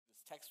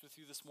text with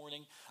you this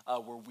morning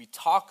where we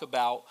talk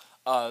about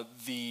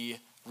the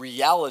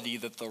reality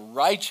that the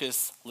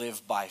righteous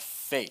live by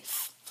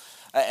faith.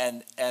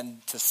 And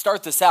to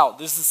start this out,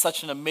 this is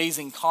such an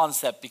amazing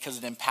concept because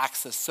it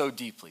impacts us so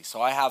deeply.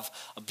 So I have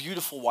a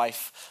beautiful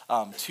wife,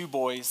 2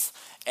 boys,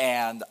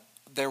 and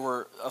there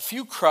were a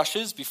few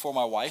crushes before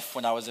my wife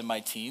when I was in my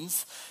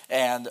teens,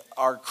 and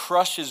our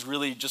crushes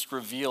really just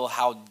reveal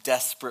how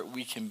desperate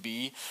we can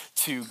be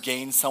to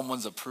gain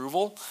someone's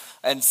approval.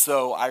 And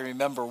so I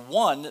remember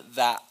one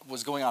that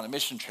was going on a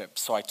mission trip,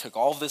 so I took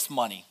all this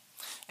money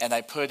and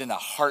I put it in a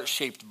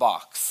heart-shaped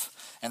box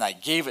and I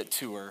gave it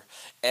to her,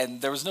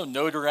 and there was no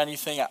note or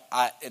anything.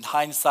 In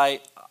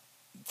hindsight,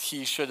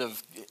 Gavin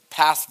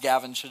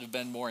should have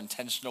been more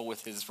intentional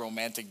with his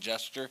romantic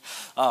gesture.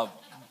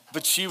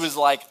 But she was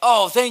like,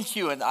 "Oh, thank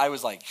you." And I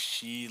was like,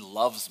 she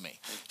loves me.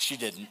 She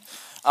didn't.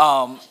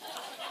 And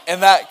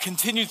that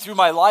continued through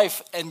my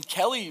life. And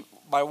Kelly,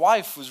 my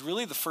wife, was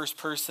really the first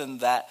person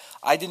that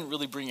I didn't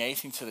really bring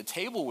anything to the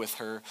table with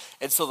her.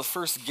 And so the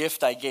first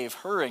gift I gave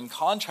her in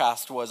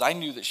contrast was I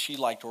knew that she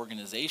liked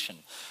organization.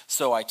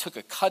 So I took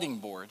a cutting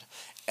board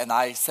and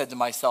I said to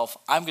myself,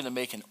 I'm going to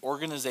make an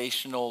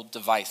organizational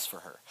device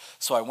for her.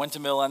 So I went to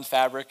Mill End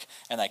Fabric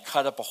and I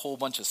cut up a whole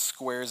bunch of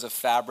squares of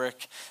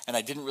fabric, and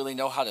I didn't really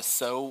know how to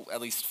sew,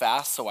 at least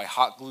fast, so I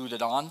hot glued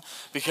it on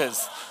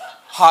because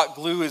hot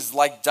glue is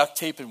like duct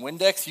tape and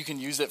Windex. You can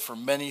use it for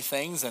many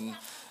things, and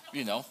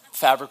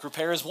fabric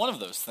repair is one of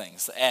those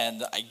things.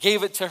 And I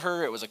gave it to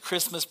her. It was a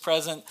Christmas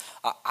present.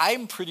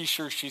 I'm pretty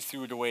sure she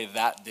threw it away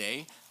that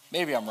day.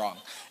 Maybe I'm wrong.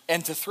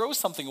 And to throw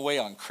something away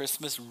on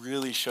Christmas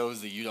really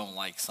shows that you don't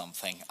like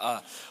something.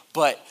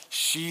 But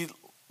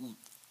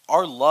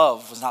our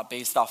love was not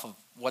based off of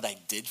what I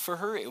did for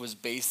her. It was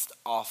based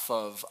off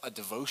of a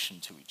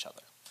devotion to each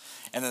other.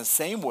 And in the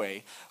same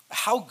way,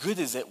 how good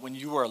is it when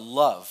you are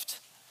loved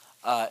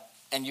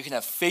and you can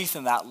have faith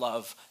in that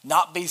love,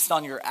 not based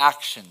on your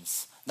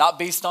actions, not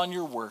based on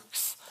your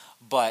works,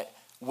 but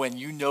when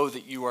you know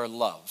that you are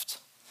loved.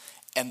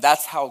 And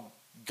that's how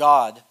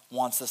God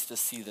wants us to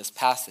see this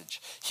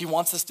passage. He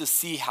wants us to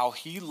see how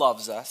he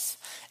loves us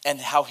and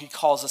how he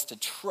calls us to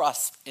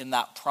trust in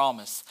that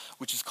promise,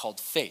 which is called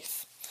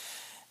faith.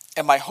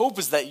 And my hope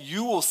is that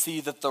you will see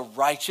that the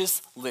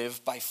righteous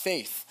live by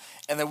faith,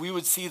 and that we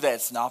would see that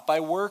it's not by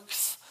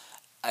works,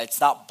 it's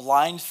not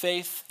blind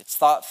faith, it's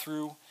thought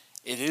through,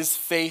 it is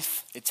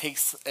faith, it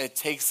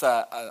takes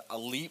a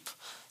leap,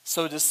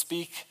 so to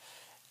speak,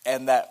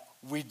 and that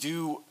we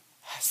do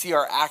see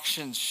our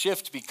actions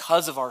shift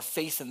because of our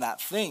faith in that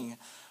thing,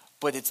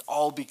 but it's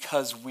all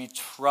because we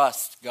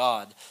trust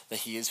God that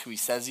he is who he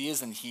says he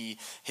is, and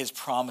his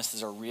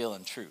promises are real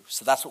and true.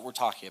 So that's what we're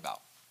talking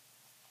about.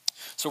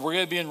 So we're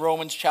going to be in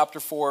Romans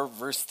chapter 4,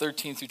 verse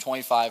 13 through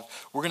 25.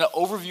 We're going to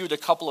overview it a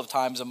couple of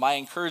times, and my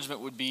encouragement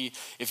would be,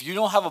 if you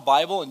don't have a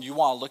Bible and you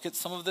want to look at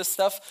some of this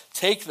stuff,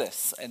 take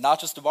this, and not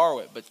just to borrow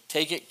it, but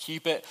take it,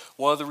 keep it.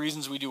 One of the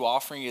reasons we do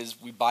offering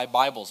is we buy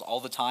Bibles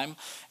all the time,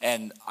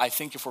 and I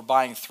think if we're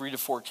buying 3 to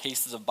 4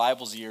 cases of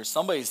Bibles a year,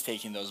 somebody's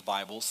taking those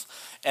Bibles,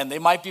 and they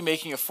might be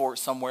making a fort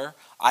somewhere.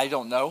 I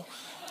don't know.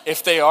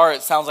 If they are,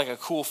 it sounds like a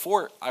cool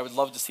fort. I would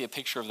love to see a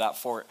picture of that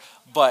fort.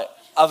 But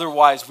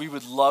otherwise, we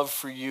would love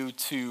for you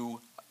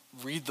to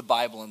read the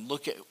Bible and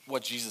look at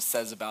what Jesus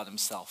says about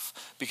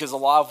himself. Because a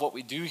lot of what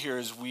we do here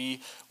is we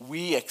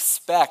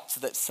expect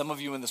that some of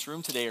you in this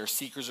room today are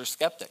seekers or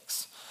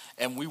skeptics.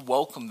 And we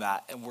welcome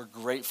that, and we're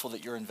grateful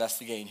that you're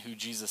investigating who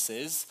Jesus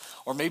is.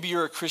 Or maybe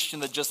you're a Christian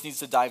that just needs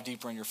to dive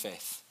deeper in your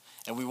faith.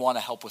 And we want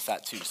to help with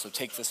that too, so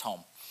take this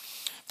home.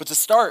 But to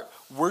start,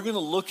 we're going to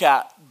look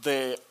at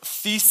the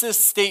thesis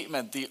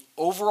statement, the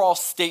overall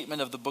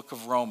statement of the book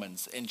of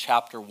Romans in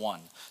chapter 1.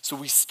 So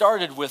we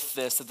started with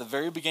this at the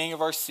very beginning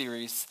of our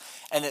series,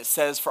 and it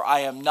says, "For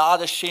I am not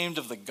ashamed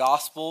of the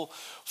gospel,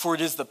 for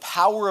it is the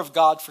power of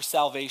God for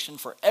salvation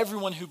for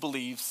everyone who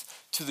believes,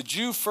 to the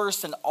Jew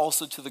first and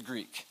also to the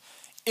Greek.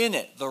 In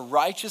it, the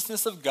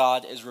righteousness of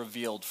God is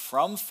revealed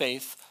from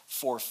faith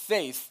for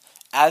faith,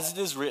 as it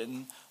is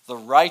written, the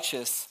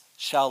righteous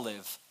shall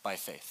live by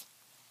faith."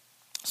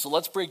 So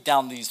let's break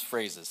down these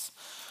phrases.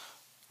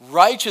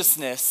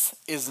 Righteousness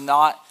is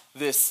not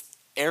this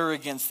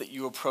arrogance that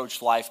you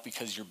approach life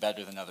because you're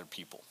better than other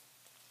people.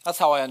 That's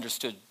how I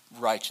understood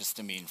righteous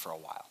to mean for a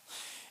while.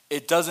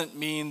 It doesn't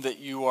mean that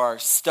you are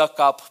stuck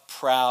up,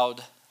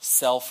 proud,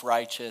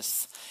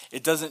 self-righteous.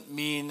 It doesn't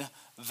mean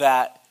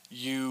that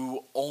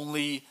you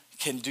only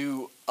can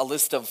do a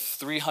list of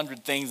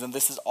 300 things and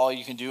this is all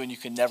you can do and you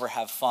can never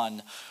have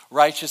fun.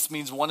 Righteous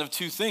means one of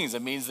 2 things.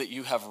 It means that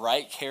you have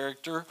right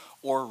character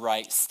or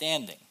right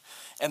standing.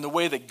 And the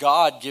way that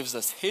God gives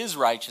us his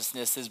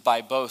righteousness is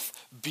by both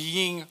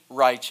being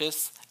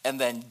righteous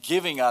and then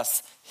giving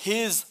us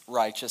his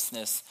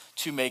righteousness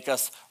to make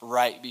us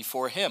right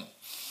before him.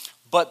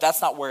 But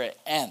that's not where it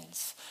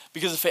ends.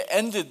 Because if it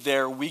ended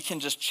there, we can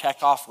just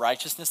check off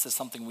righteousness as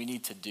something we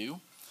need to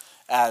do.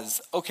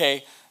 As,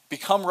 okay,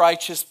 become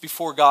righteous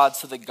before God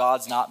so that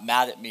God's not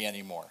mad at me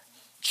anymore.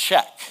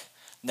 Check.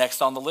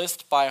 Next on the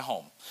list, buy a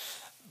home.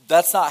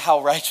 That's not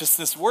how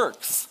righteousness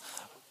works.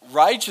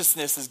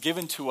 righteousness is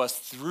given to us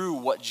through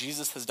what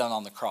Jesus has done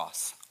on the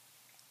cross.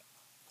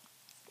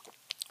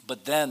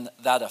 But then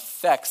that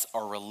affects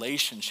our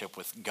relationship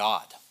with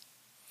God.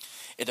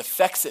 It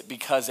affects it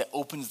because it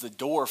opens the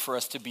door for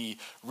us to be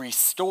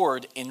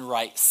restored in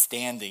right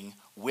standing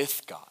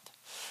with God.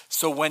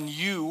 So when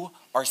you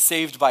are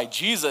saved by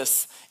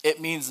Jesus, it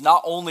means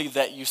not only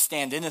that you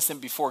stand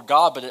innocent before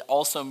God, but it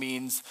also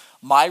means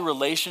my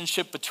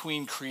relationship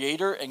between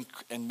Creator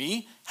and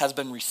me has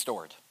been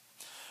restored.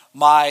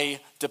 My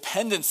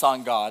dependence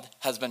on God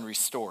has been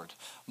restored.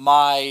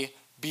 My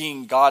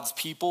being God's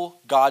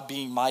people, God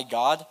being my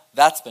God,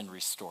 that's been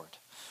restored.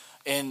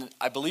 In,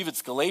 I believe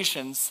it's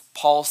Galatians,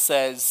 Paul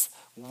says,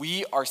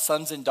 we are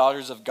sons and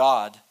daughters of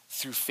God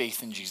through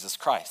faith in Jesus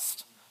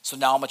Christ. So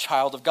now I'm a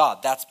child of God.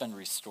 That's been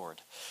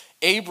restored.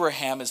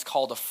 Abraham is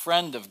called a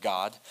friend of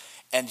God.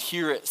 And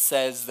here it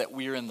says that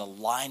we are in the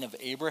line of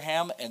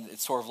Abraham. And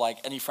it's sort of like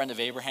any friend of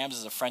Abraham's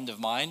is a friend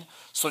of mine.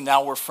 So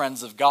now we're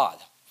friends of God.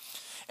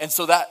 And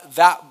so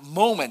that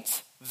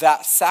moment,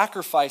 that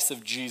sacrifice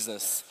of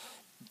Jesus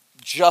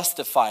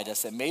justified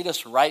us. It made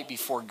us right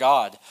before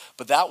God.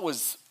 But that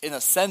was, in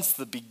a sense,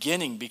 the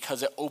beginning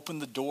because it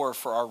opened the door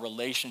for our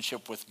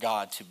relationship with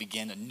God to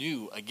begin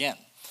anew again.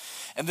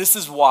 And this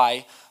is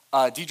why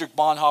Dietrich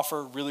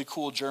Bonhoeffer, really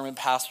cool German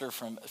pastor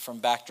from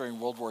back during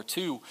World War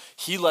II,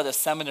 he led a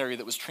seminary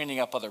that was training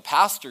up other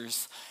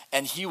pastors,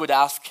 and he would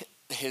ask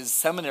his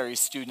seminary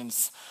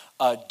students,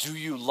 do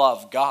you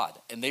love God?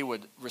 And they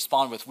would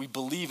respond with, we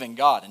believe in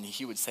God. And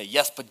he would say,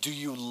 yes, but do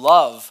you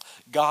love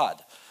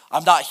God?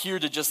 I'm not here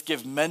to just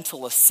give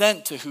mental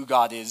assent to who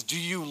God is. Do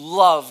you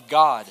love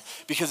God?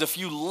 Because if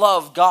you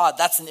love God,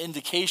 that's an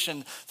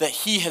indication that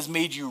he has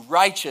made you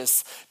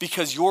righteous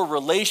because your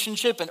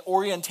relationship and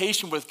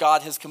orientation with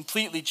God has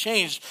completely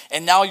changed.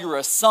 And now you're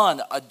a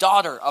son, a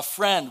daughter, a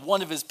friend,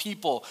 one of his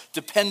people,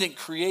 dependent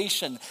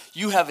creation.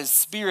 You have his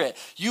spirit.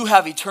 You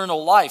have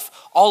eternal life.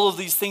 All of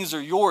these things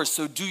are yours.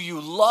 So do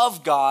you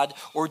love God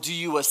or do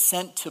you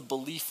assent to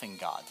belief in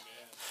God?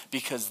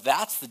 Because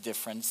that's the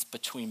difference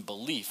between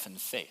belief and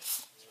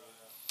faith.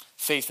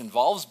 Faith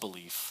involves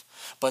belief,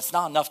 but it's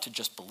not enough to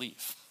just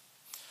believe.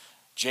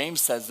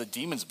 James says that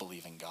demons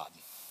believe in God.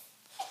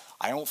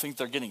 I don't think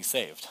they're getting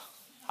saved.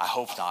 I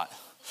hope not.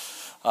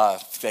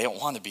 They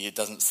don't want to be, it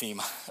doesn't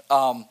seem.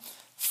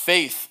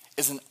 Faith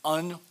is an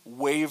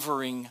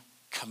unwavering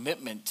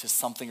commitment to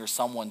something or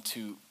someone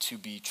to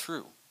be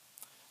true.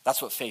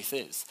 That's what faith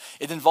is.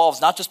 It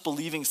involves not just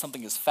believing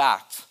something is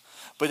fact,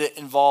 but it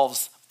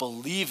involves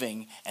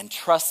believing and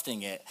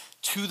trusting it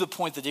to the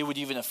point that it would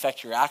even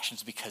affect your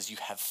actions because you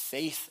have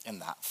faith in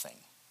that thing.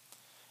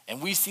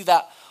 And we see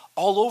that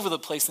all over the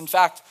place. In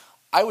fact,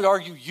 I would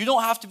argue you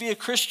don't have to be a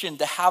Christian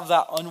to have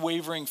that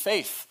unwavering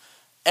faith.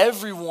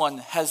 Everyone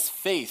has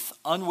faith,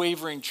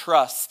 unwavering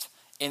trust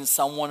in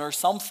someone or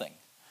something.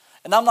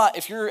 And I'm not,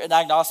 if you're an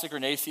agnostic or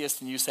an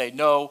atheist and you say,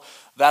 no,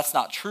 that's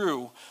not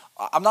true,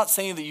 I'm not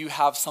saying that you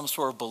have some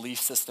sort of belief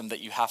system that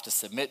you have to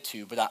submit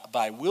to, but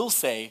I will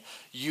say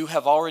you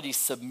have already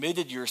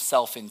submitted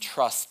yourself in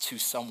trust to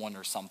someone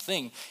or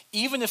something,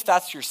 even if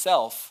that's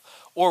yourself,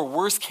 or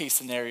worst case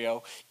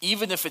scenario,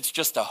 even if it's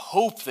just a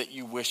hope that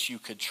you wish you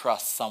could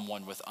trust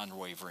someone with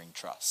unwavering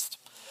trust.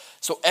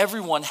 So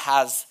everyone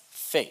has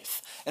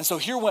faith. And so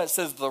here when it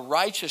says the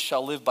righteous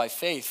shall live by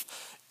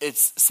faith,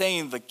 it's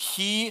saying the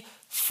key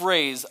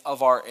phrase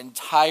of our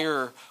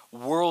entire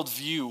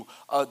worldview,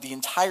 the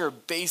entire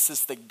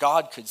basis that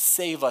God could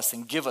save us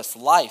and give us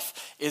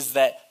life, is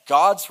that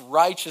God's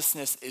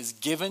righteousness is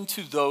given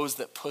to those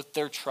that put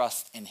their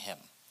trust in him.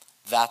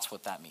 That's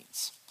what that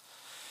means.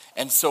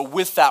 And so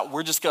with that,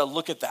 we're just going to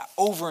look at that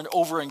over and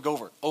over and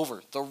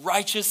over. The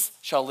righteous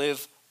shall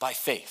live by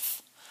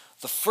faith.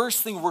 The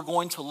first thing we're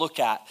going to look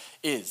at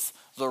is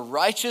the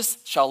righteous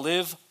shall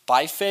live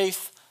by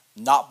faith,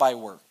 not by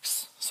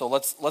works. So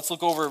let's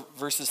look over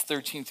verses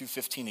 13 through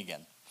 15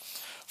 again.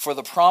 For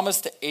the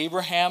promise to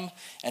Abraham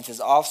and his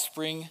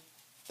offspring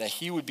that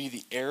he would be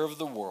the heir of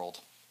the world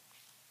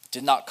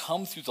did not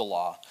come through the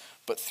law,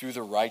 but through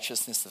the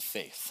righteousness of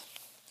faith.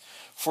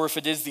 For if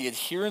it is the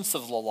adherents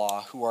of the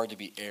law who are to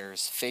be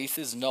heirs, faith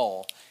is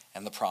null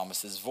and the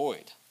promise is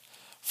void.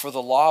 For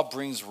the law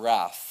brings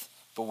wrath,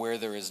 but where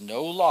there is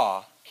no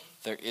law,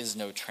 there is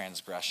no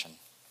transgression.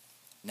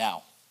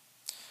 Now,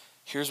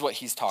 here's what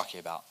he's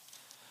talking about.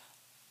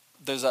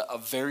 There's a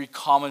very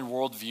common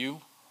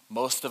worldview.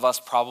 Most of us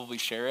probably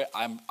share it.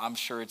 I'm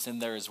sure it's in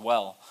there as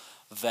well,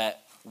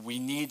 that we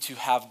need to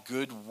have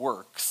good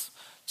works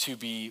to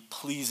be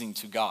pleasing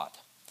to God.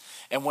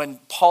 And when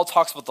Paul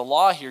talks about the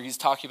law here, he's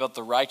talking about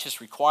the righteous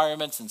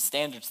requirements and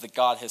standards that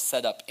God has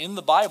set up in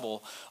the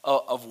Bible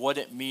of what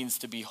it means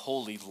to be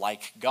holy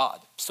like God.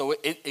 So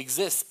it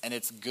exists and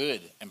it's good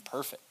and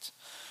perfect.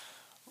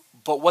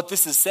 But what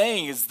this is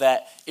saying is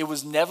that it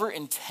was never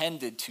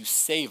intended to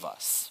save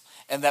us,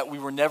 and that we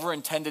were never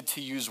intended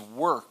to use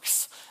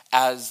works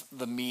as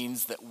the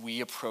means that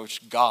we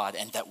approach God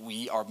and that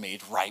we are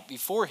made right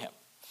before him.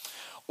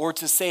 Or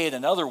to say it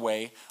another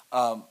way,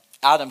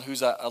 Adam,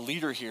 who's a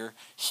leader here,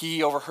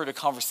 he overheard a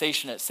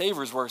conversation at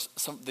Savers where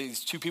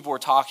these two people were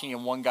talking,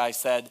 and one guy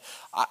said,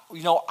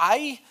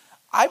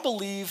 I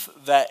believe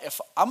that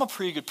if I'm a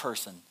pretty good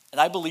person, and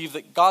I believe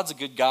that God's a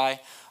good guy,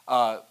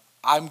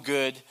 I'm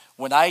good.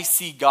 When I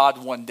see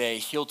God one day,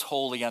 he'll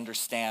totally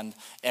understand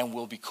and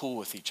we'll be cool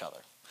with each other.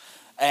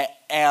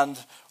 And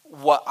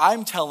what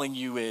I'm telling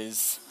you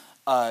is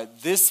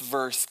this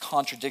verse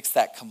contradicts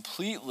that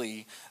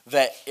completely,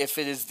 that if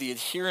it is the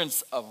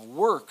adherents of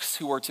works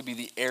who are to be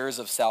the heirs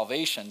of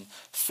salvation,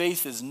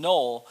 faith is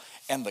null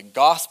and the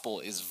gospel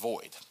is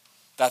void.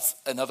 That's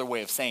another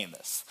way of saying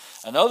this.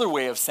 Another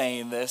way of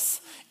saying this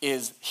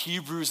is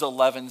Hebrews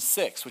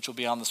 11:6, which will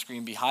be on the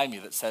screen behind me,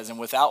 that says, and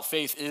without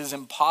faith it is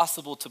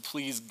impossible to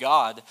please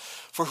God,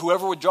 for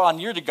whoever would draw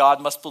near to God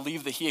must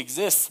believe that he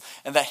exists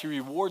and that he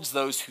rewards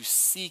those who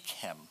seek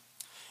him.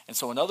 And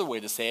so another way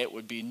to say it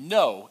would be,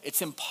 no,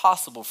 it's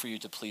impossible for you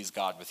to please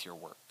God with your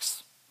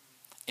works.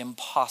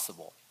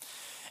 Impossible.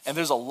 And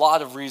there's a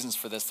lot of reasons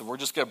for this that we're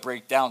just going to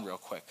break down real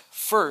quick.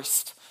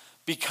 First,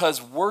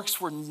 because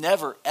works were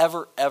never,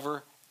 ever,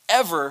 ever,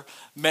 ever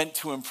meant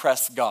to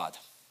impress God.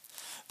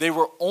 They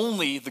were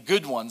only, the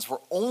good ones,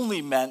 were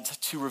only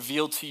meant to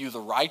reveal to you the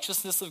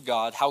righteousness of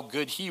God, how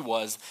good he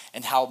was,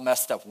 and how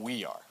messed up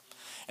we are.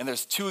 And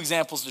there's two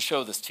examples to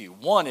show this to you.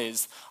 One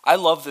is, I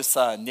love this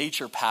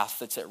nature path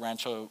that's at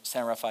Rancho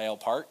San Rafael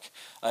Park.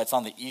 It's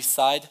on the east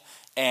side.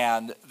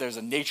 And there's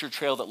a nature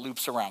trail that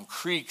loops around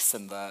creeks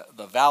and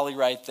the valley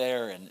right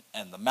there,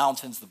 and the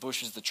mountains, the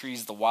bushes, the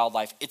trees, the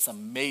wildlife. It's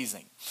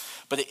amazing.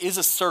 But it is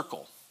a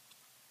circle.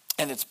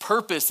 And its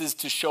purpose is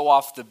to show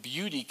off the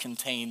beauty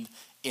contained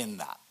in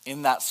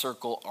that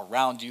circle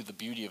around you, the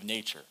beauty of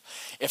nature.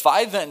 If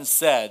I then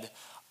said,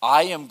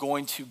 I am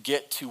going to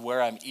get to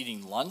where I'm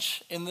eating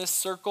lunch in this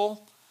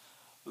circle,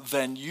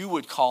 then you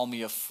would call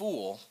me a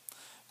fool,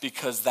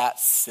 because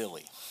that's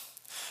silly.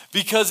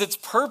 Because its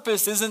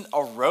purpose isn't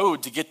a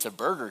road to get to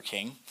Burger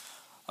King,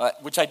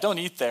 which I don't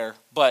eat there,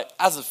 but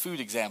as a food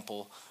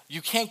example,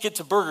 you can't get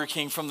to Burger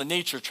King from the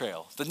nature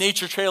trail. The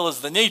nature trail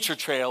is the nature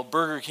trail,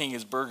 Burger King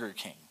is Burger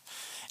King.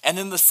 And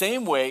in the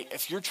same way,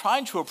 if you're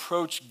trying to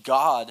approach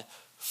God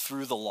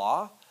through the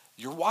law,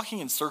 you're walking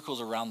in circles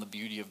around the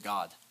beauty of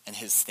God and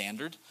his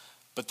standard,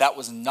 but that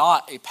was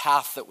not a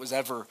path that was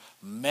ever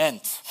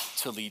meant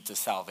to lead to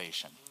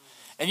salvation.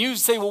 And you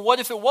say, well, what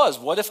if it was?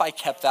 What if I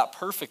kept that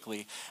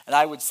perfectly? And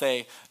I would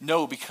say,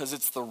 no, because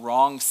it's the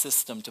wrong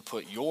system to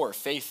put your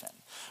faith in.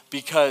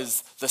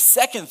 Because the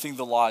second thing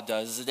the law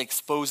does is it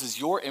exposes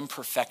your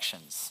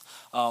imperfections.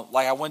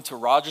 Like I went to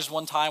Rogers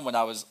one time when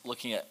I was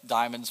looking at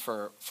diamonds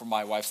for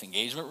my wife's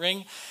engagement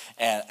ring.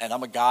 And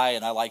I'm a guy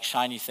and I like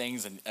shiny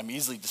things and I'm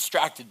easily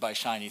distracted by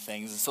shiny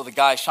things. And so the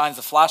guy shines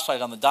a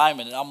flashlight on the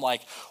diamond and I'm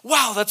like,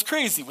 wow, that's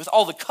crazy with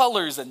all the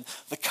colors and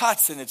the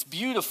cuts and it's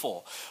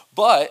beautiful.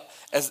 But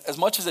as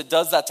much as it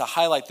does that to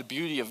highlight the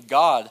beauty of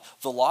God,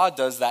 the law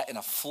does that in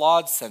a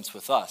flawed sense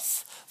with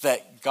us.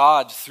 That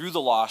God, through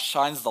the law,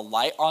 shines the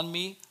light on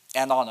me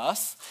and on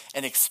us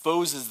and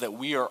exposes that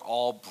we are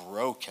all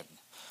broken.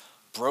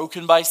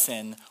 Broken by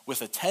sin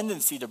with a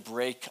tendency to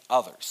break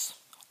others,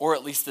 or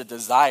at least a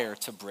desire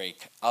to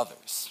break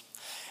others.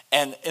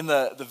 And in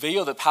the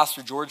video that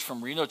Pastor George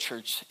from Reno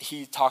Church,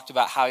 he talked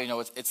about how,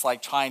 it's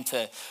like trying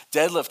to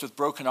deadlift with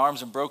broken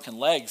arms and broken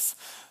legs.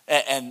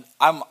 And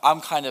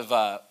I'm kind of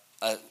a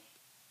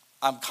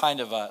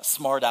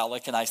smart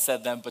aleck, and I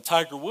said then, but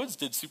Tiger Woods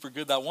did super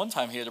good that one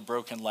time he had a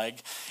broken leg.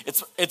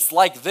 It's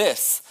like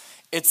this.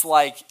 It's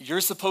like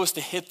you're supposed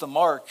to hit the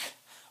mark,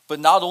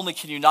 but not only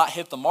can you not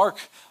hit the mark,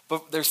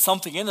 but there's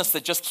something in us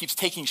that just keeps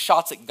taking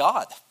shots at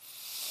God.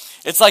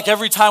 It's like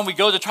every time we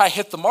go to try to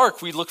hit the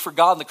mark, we look for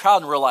God in the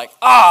crowd and we're like,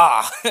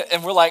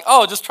 and we're like,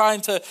 just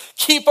trying to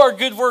keep our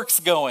good works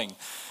going.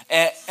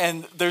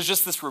 And there's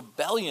just this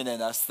rebellion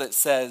in us that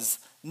says,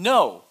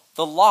 no,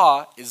 the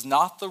law is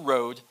not the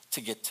road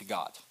to get to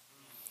God.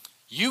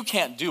 You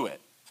can't do it.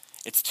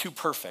 It's too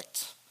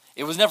perfect.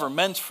 It was never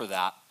meant for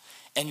that,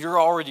 and you're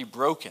already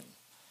broken.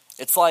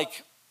 It's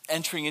like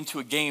entering into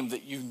a game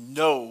that you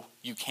know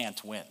you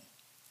can't win.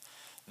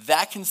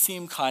 That can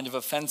seem kind of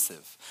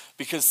offensive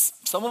because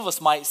some of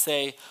us might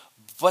say,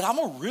 but I'm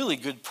a really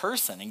good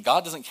person and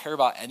God doesn't care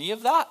about any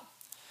of that.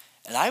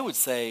 And I would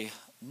say,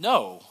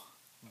 no,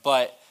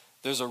 but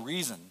there's a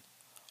reason.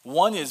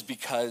 One is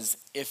because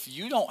if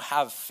you don't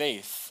have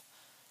faith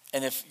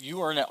and if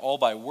you earn it all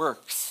by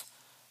works,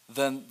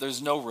 then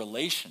there's no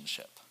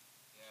relationship.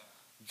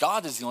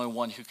 God is the only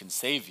one who can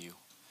save you.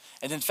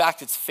 And in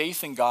fact, it's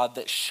faith in God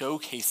that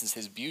showcases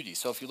his beauty.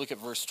 So if you look at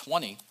verse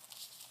 20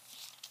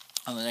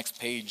 on the next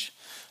page,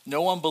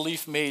 no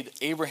unbelief made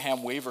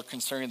Abraham waver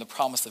concerning the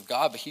promise of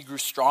God, but he grew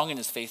strong in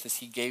his faith as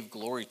he gave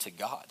glory to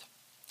God.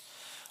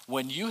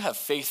 When you have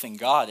faith in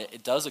God,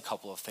 it does a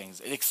couple of things.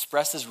 It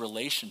expresses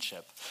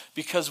relationship.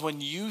 Because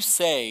when you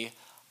say,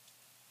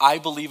 I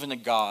believe in a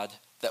God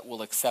that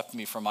will accept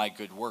me for my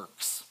good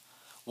works,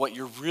 what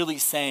you're really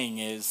saying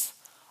is,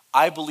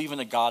 I believe in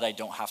a God I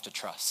don't have to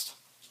trust.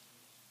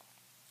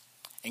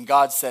 And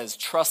God says,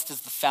 trust is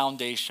the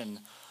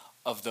foundation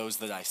of those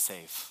that I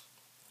save.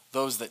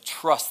 those that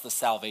trust the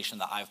salvation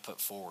that I've put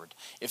forward.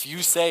 If you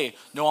say,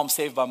 no, I'm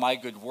saved by my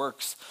good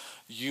works,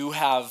 you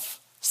have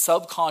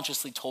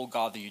subconsciously told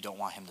God that you don't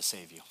want him to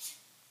save you.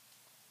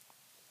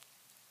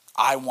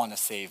 I want to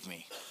save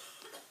me.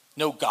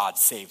 No, God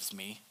saves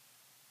me.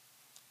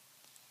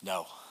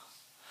 No,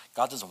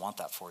 God doesn't want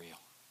that for you.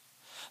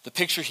 The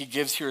picture he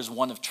gives here is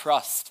one of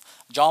trust.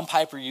 John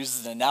Piper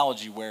uses an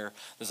analogy where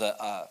there's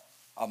a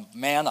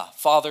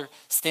father,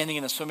 standing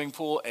in a swimming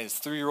pool, and his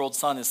 3-year-old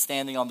son is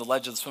standing on the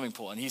ledge of the swimming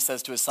pool, and he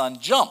says to his son,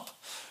 jump.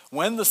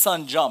 When the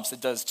son jumps,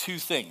 it does 2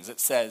 things. It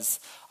says,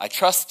 I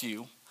trust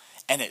you,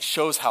 and it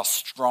shows how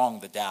strong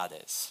the dad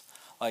is.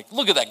 Like,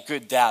 look at that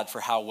good dad for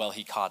how well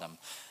he caught him.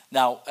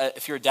 Now,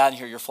 if you're a dad in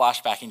here, you're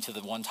flashbacking to the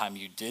one time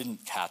you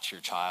didn't catch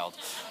your child.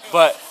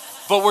 But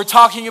we're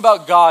talking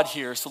about God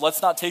here, so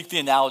let's not take the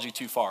analogy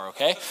too far,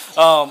 okay?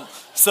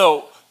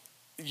 So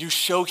you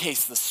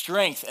showcase the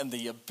strength and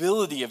the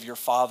ability of your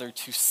father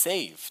to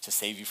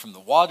save you from the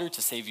water,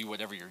 to save you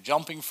whatever you're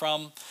jumping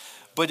from.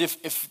 But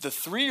if the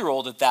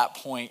 3-year-old at that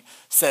point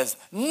says,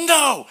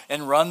 no,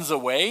 and runs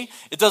away,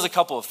 it does a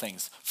couple of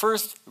things.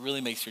 First, it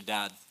really makes your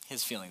dad,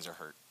 his feelings are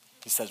hurt.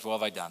 He says, what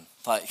have I done?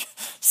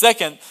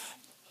 Second,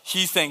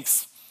 he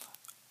thinks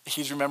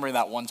he's remembering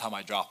that one time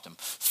I dropped him.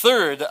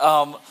 Third,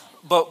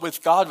 but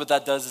with God, what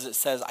that does is it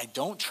says, I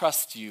don't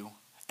trust you,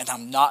 and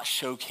I'm not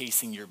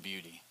showcasing your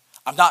beauty.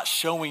 I'm not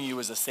showing you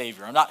as a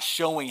savior. I'm not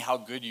showing how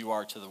good you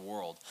are to the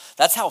world.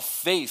 That's how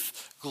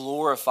faith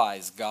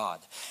glorifies God.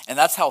 And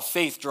that's how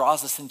faith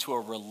draws us into a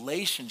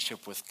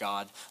relationship with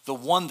God, the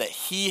one that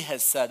he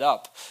has set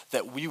up,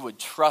 that we would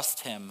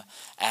trust him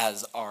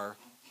as our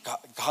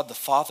God the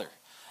Father,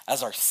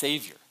 as our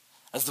Savior,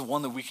 as the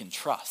one that we can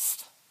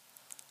trust.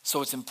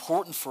 So it's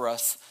important for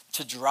us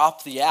to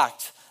drop the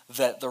act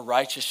that the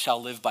righteous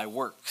shall live by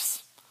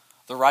works.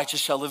 The righteous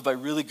shall live by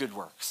really good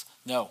works.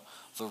 No,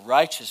 the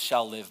righteous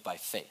shall live by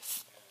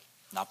faith,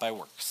 not by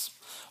works.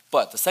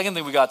 But the second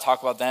thing we got to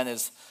talk about then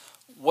is,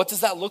 what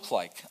does that look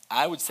like?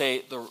 I would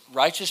say the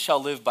righteous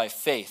shall live by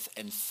faith,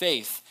 and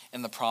faith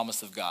in the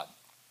promise of God.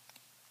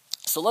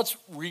 So let's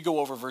re-go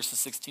over verses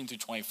 16 through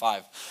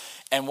 25.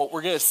 And what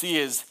we're going to see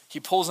is he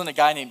pulls in a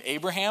guy named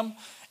Abraham,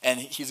 and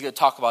he's going to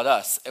talk about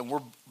us. And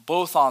we're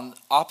both on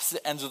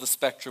opposite ends of the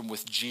spectrum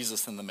with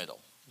Jesus in the middle.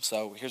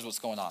 So here's what's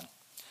going on.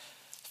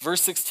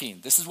 Verse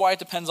 16, this is why it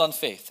depends on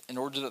faith, in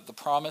order that the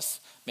promise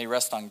may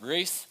rest on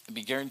grace and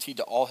be guaranteed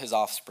to all his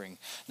offspring,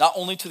 not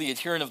only to the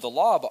adherent of the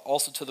law, but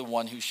also to the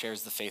one who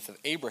shares the faith of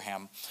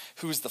Abraham,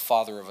 who is the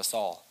father of us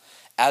all.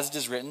 As it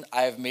is written,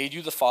 I have made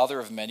you the father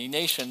of many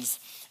nations,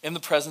 in the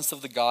presence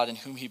of the God in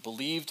whom he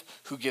believed,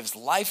 who gives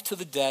life to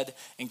the dead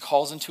and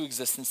calls into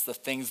existence the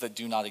things that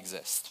do not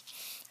exist.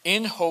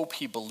 In hope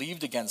he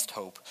believed against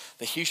hope,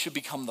 that he should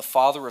become the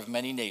father of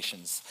many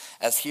nations.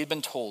 As he had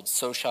been told,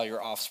 so shall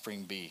your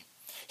offspring be.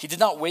 He did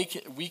not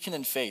weaken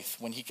in faith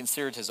when he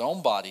considered his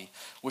own body,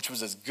 which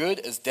was as good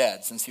as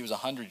dead since he was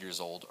 100 years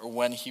old, or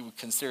when he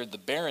considered the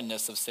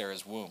barrenness of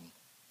Sarah's womb.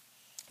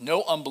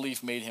 No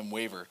unbelief made him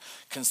waver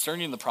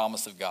concerning the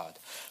promise of God,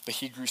 but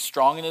he grew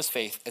strong in his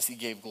faith as he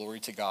gave glory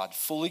to God,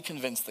 fully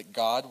convinced that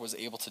God was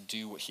able to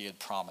do what he had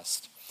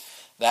promised.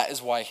 That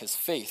is why his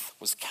faith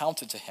was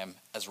counted to him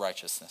as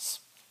righteousness.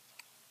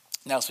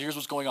 Now, so here's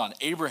what's going on.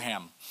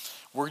 Abraham,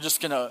 we're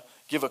just going to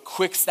give a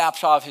quick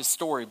snapshot of his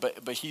story,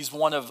 but he's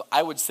one of,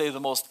 I would say, the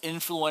most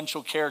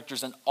influential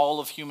characters in all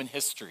of human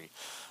history.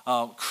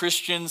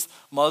 Christians,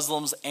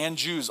 Muslims, and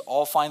Jews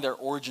all find their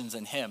origins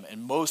in him.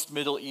 And most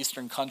Middle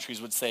Eastern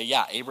countries would say,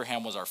 yeah,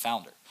 Abraham was our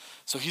founder.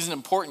 So he's an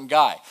important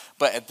guy.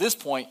 But at this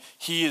point,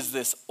 he is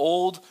this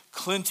old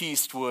Clint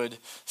Eastwood,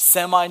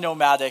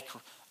 semi-nomadic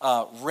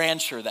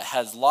rancher that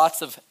has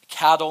lots of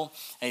cattle,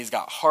 and he's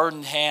got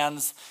hardened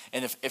hands.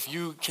 And if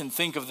you can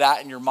think of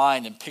that in your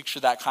mind and picture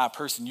that kind of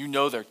person, you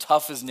know they're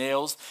tough as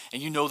nails,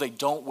 and you know they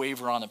don't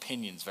waver on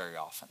opinions very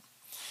often.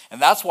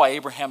 And that's why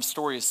Abraham's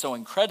story is so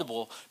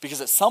incredible,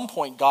 because at some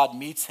point God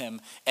meets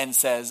him and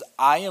says,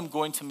 I am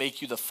going to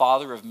make you the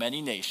father of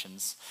many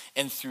nations,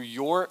 and through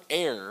your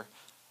heir,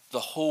 the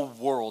whole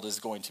world is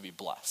going to be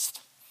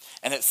blessed.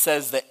 And it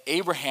says that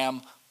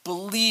Abraham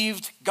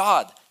believed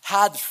God,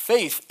 had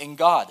faith in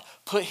God,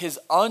 put his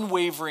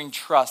unwavering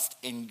trust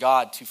in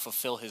God to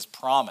fulfill his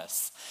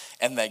promise.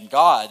 And that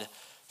God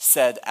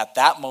said at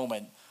that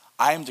moment,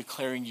 I am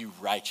declaring you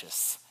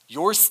righteous.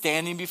 Your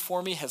standing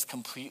before me has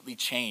completely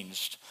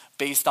changed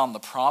based on the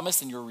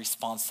promise and your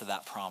response to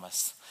that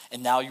promise.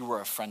 And now you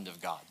are a friend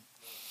of God.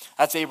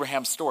 That's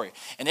Abraham's story.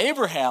 And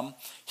Abraham,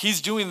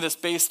 he's doing this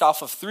based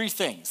off of 3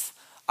 things.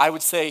 I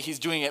would say he's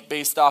doing it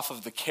based off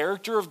of the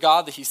character of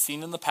God that he's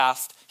seen in the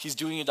past. He's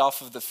doing it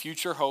off of the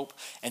future hope.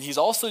 And he's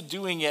also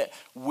doing it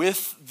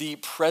with the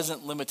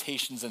present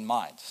limitations in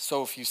mind.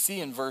 So if you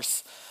see in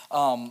verse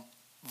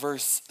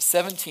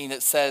 17,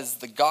 it says,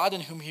 the God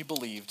in whom he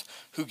believed,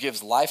 who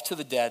gives life to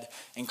the dead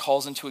and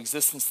calls into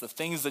existence the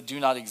things that do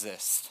not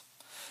exist.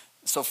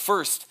 So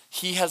first,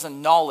 he has a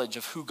knowledge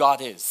of who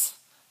God is,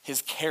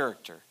 his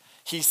character,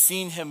 He's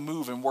seen him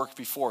move and work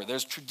before.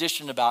 There's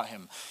tradition about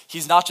him.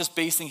 He's not just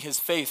basing his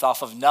faith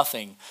off of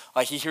nothing.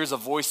 Like he hears a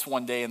voice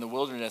one day in the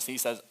wilderness and he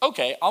says,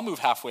 okay, I'll move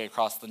halfway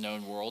across the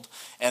known world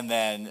and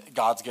then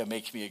God's going to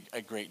make me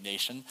a great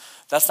nation.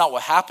 That's not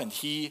what happened.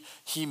 He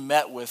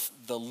met with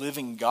the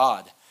living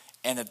God,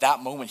 and at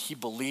that moment he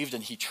believed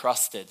and he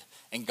trusted,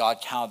 and God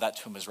counted that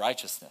to him as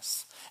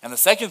righteousness. And the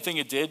second thing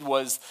it did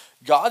was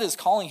God is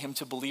calling him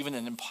to believe in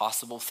an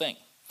impossible thing.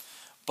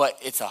 But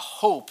it's a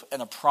hope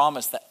and a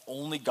promise that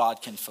only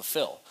God can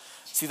fulfill.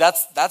 See,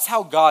 that's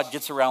how God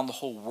gets around the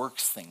whole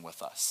works thing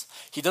with us.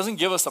 He doesn't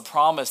give us a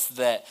promise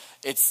that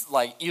it's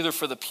like either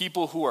for the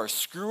people who are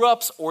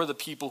screw-ups or the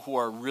people who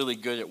are really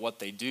good at what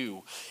they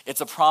do.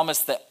 It's a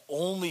promise that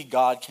only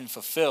God can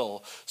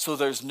fulfill, so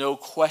there's no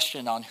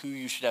question on who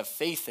you should have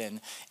faith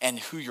in and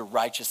who your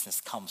righteousness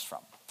comes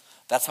from.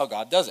 That's how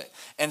God does it.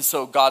 And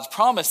so God's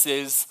promise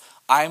is,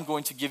 I am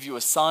going to give you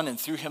a son, and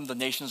through him the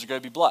nations are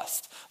going to be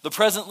blessed. The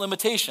present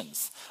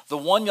limitations. The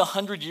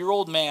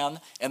 100-year-old man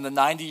and the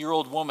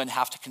 90-year-old woman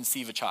have to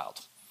conceive a child.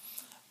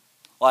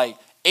 Like,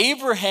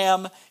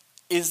 Abraham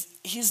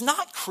he's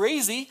not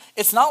crazy.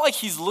 It's not like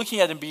he's looking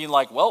at him being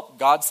like, well,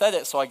 God said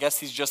it, so I guess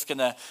he's just going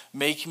to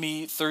make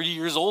me 30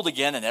 years old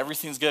again and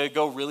everything's going to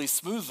go really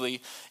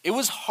smoothly. It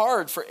was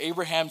hard for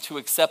Abraham to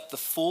accept the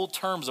full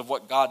terms of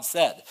what God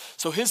said.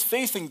 So his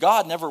faith in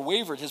God never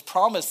wavered. His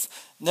promise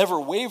never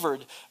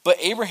wavered. But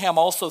Abraham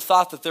also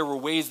thought that there were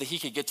ways that he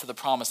could get to the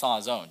promise on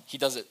his own. He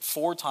does it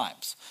 4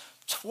 times.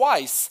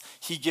 Twice,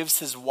 he gives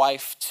his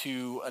wife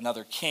to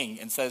another king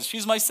and says,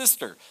 she's my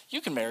sister.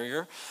 You can marry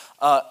her.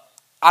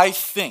 I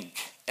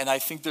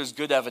think there's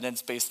good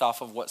evidence based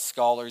off of what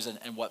scholars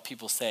and what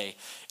people say,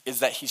 is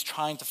that he's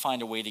trying to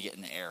find a way to get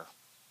an heir.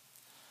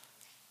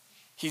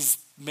 He's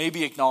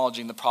maybe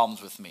acknowledging the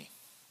problems with me.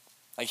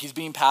 Like, he's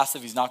being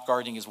passive, he's not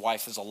guarding his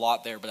wife. There's a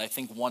lot there, but I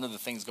think one of the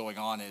things going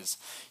on is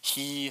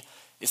he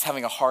is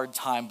having a hard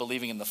time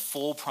believing in the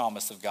full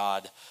promise of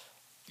God,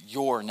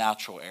 your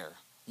natural heir.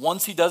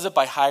 Once he does it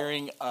by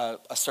hiring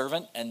a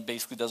servant and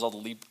basically does all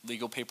the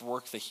legal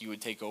paperwork that he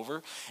would take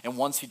over. And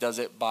once he does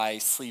it by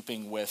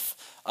sleeping with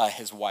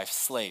his wife's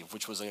slave,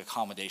 which was an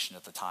accommodation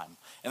at the time.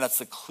 And that's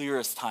the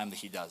clearest time that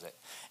he does it.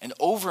 And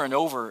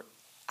over,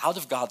 out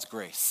of God's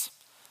grace,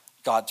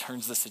 God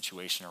turns the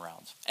situation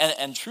around.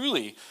 And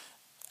truly,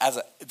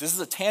 this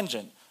is a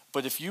tangent,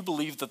 but if you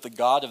believe that the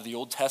God of the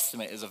Old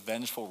Testament is a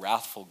vengeful,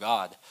 wrathful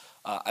God,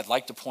 I'd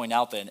like to point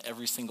out that in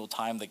every single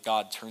time that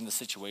God turned the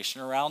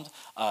situation around,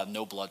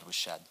 no blood was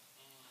shed.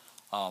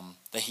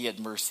 That he had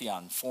mercy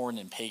on foreign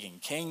and pagan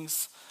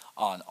kings,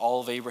 on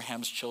all of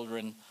Abraham's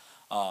children,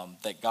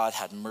 that God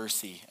had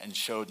mercy and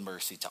showed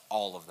mercy to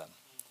all of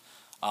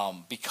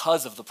them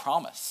because of the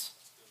promise.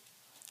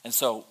 And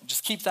so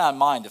just keep that in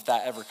mind if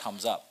that ever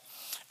comes up.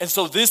 And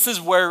so this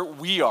is where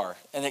we are,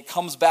 and it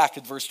comes back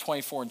in verse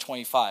 24 and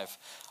 25.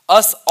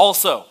 Us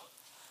also.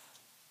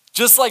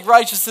 Just like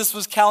righteousness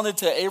was counted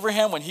to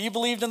Abraham when he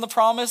believed in the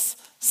promise,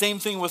 same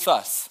thing with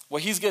us.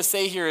 What he's going to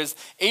say here is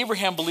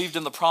Abraham believed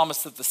in the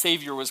promise that the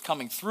Savior was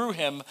coming through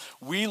him.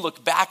 We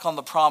look back on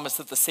the promise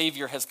that the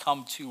Savior has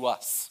come to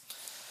us.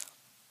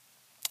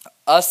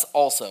 Us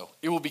also.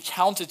 It will be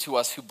counted to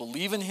us who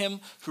believe in him,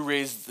 who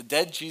raised the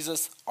dead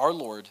Jesus, our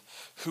Lord,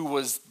 who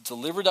was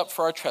delivered up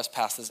for our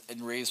trespasses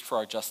and raised for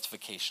our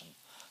justification.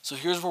 So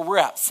here's where we're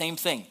at. Same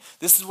thing.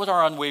 This is what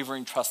our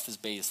unwavering trust is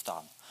based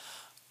on.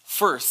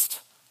 First,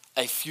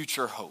 a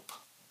future hope,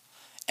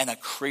 and a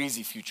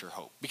crazy future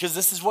hope. Because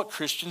this is what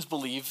Christians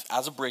believe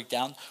as a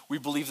breakdown. We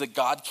believe that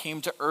God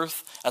came to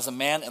earth as a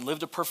man and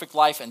lived a perfect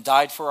life and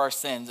died for our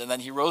sins, and then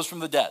he rose from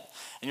the dead.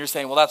 And you're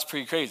saying, well, that's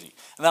pretty crazy.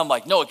 And then I'm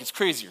like, no, it gets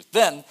crazier.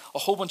 Then a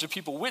whole bunch of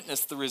people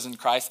witnessed the risen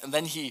Christ, and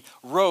then he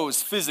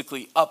rose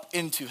physically up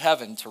into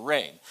heaven to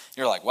reign.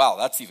 You're like, wow,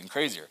 that's even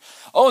crazier.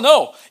 Oh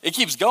no, it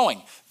keeps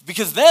going.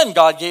 Because then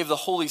God gave the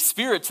Holy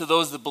Spirit to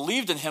those that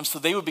believed in him so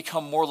they would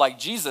become more like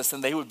Jesus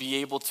and they would be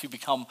able to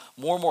become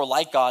more and more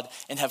like God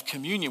and have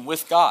communion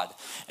with God.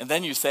 And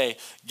then you say,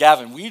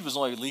 Gavin, weed was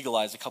only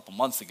legalized a couple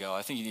months ago.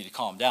 I think you need to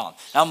calm down.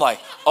 And I'm like,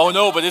 oh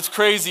no, but it's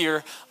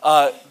crazier.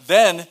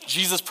 Then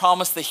Jesus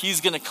promised that he's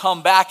going to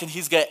come back and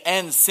he's going to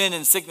end sin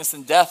and sickness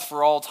and death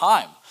for all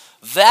time.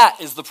 That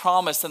is the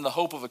promise and the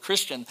hope of a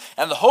Christian.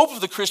 And the hope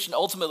of the Christian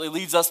ultimately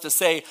leads us to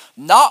say,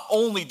 not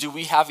only do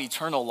we have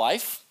eternal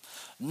life,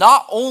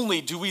 not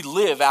only do we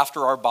live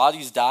after our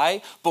bodies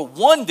die, but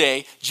one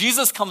day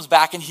Jesus comes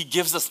back and he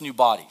gives us new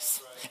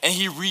bodies. And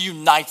he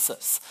reunites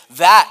us.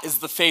 That is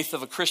the faith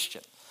of a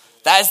Christian.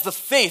 That is the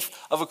faith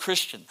of a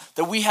Christian,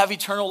 that we have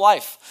eternal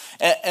life.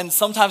 And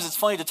sometimes it's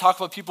funny to talk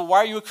about people, why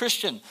are you a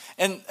Christian?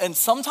 And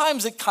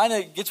sometimes it kind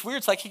of gets weird.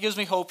 It's like, he gives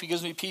me hope, he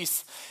gives me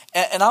peace.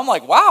 And I'm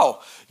like,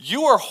 wow,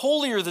 you are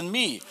holier than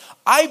me.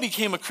 I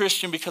became a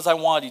Christian because I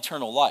wanted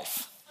eternal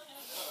life.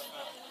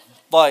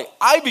 Like,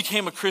 I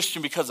became a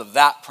Christian because of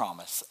that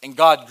promise. And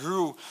God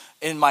grew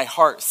in my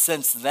heart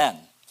since then.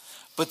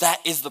 But that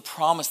is the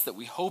promise that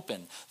we hope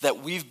in, that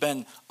we've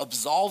been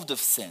absolved of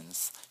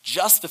sins,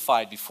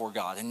 justified before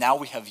God, and now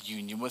we have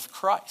union with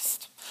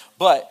Christ.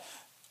 But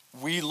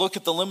we look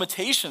at the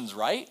limitations,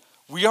 right?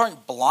 we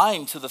aren't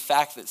blind to the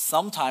fact that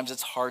sometimes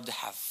it's hard to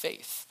have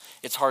faith.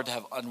 It's hard to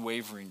have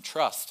unwavering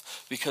trust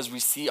because we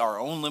see our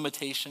own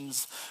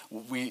limitations.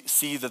 We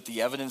see that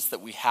the evidence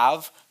that we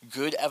have,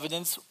 good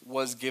evidence,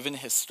 was given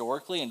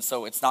historically, and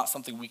so it's not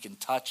something we can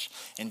touch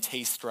and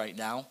taste right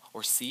now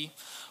or see,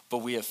 but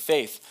we have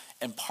faith.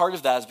 And part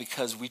of that is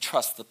because we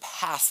trust the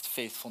past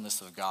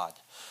faithfulness of God,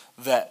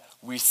 that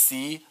we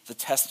see the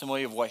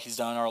testimony of what he's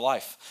done in our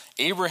life.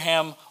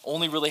 Abraham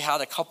only really had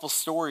a couple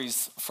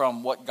stories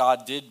from what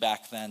God did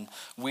back then.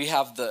 We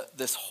have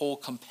this whole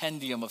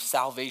compendium of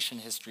salvation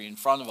history in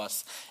front of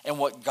us and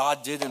what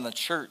God did in the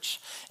church.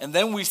 And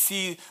then we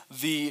see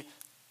the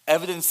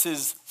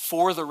evidences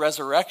for the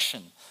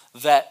resurrection,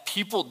 that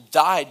people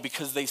died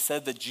because they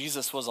said that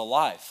Jesus was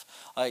alive.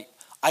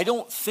 I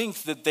don't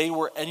think that they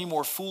were any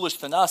more foolish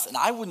than us, and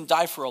I wouldn't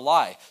die for a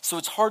lie. So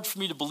it's hard for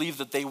me to believe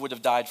that they would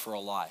have died for a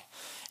lie.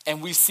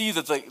 And we see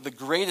that the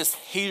greatest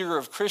hater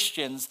of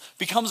Christians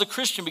becomes a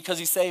Christian because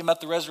he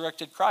met the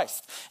resurrected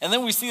Christ. And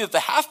then we see that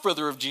the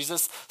half-brother of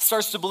Jesus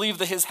starts to believe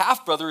that his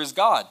half-brother is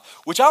God,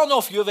 which I don't know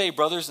if you have any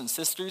brothers and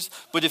sisters,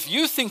 but if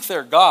you think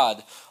they're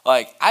God,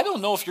 I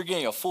don't know if you're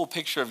getting a full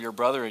picture of your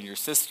brother and your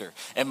sister.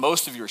 And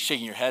most of you are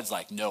shaking your heads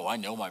like, no, I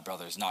know my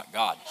brother is not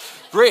God.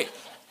 Great.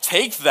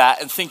 Take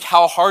that and think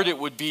how hard it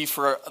would be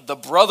for the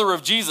brother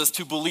of Jesus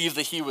to believe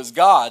that he was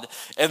God,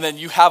 and then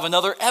you have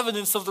another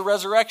evidence of the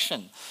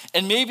resurrection.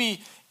 And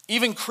maybe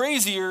even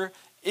crazier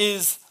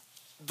is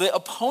the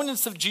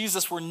opponents of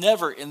Jesus were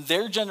never, in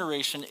their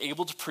generation,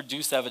 able to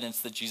produce evidence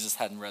that Jesus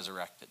hadn't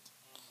resurrected.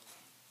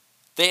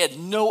 They had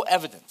no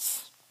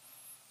evidence,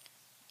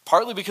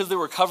 partly because they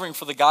were covering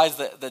for the guys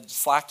that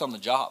slacked on the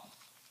job.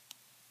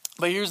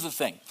 But here's the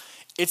thing.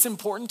 It's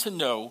important to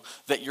know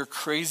that your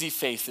crazy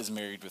faith is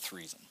married with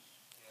reason.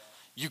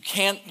 You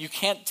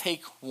can't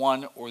take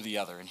one or the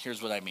other, and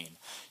here's what I mean.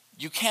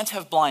 You can't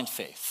have blind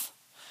faith.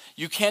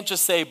 You can't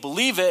just say,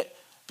 believe it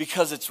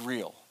because it's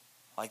real.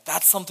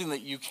 That's something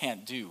that you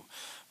can't do,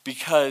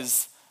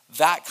 because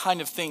that kind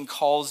of thing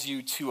calls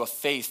you to a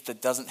faith that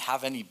doesn't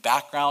have any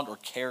background or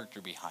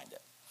character behind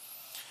it.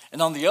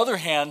 And on the other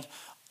hand,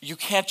 you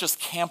can't just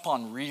camp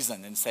on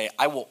reason and say,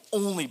 I will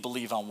only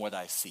believe on what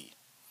I see.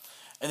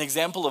 An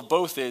example of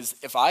both is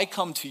if I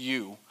come to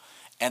you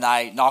and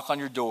I knock on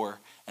your door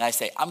and I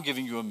say, I'm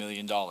giving you $1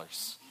 million.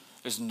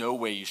 There's no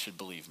way you should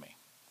believe me.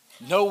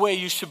 No way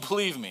you should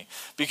believe me,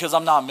 because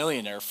I'm not a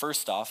millionaire,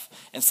 first off.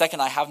 And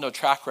second, I have no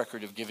track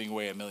record of giving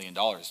away $1 million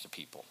to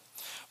people.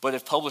 But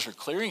if Publisher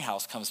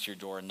Clearinghouse comes to your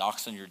door and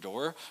knocks on your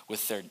door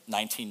with their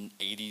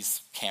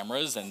 1980s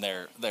cameras and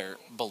their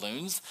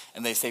balloons,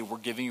 and they say, we're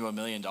giving you $1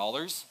 million,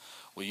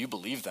 well, you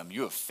believe them.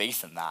 You have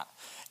faith in that.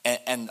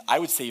 And I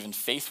would say even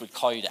faith would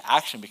call you to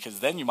action, because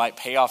then you might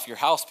pay off your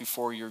house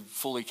before you're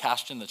fully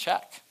cashed in the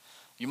check.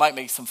 You might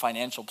make some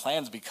financial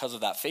plans because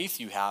of that faith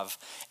you have.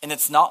 And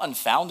it's not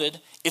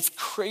unfounded. It's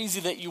crazy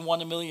that you won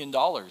 $1 million,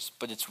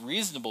 but it's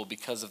reasonable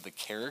because of the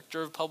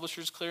character of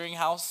Publishers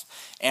Clearinghouse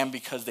and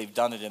because they've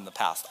done it in the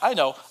past. I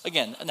know,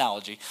 again,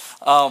 analogy.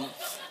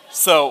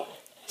 So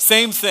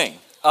same thing,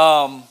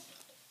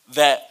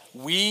 that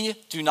we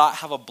do not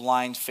have a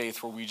blind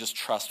faith where we just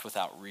trust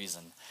without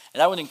reason.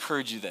 And I would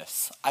encourage you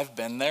this. I've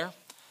been there,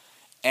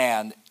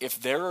 and if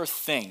there are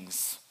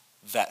things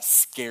that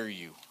scare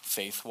you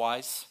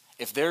faith-wise,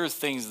 if there are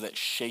things that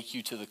shake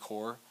you to the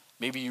core,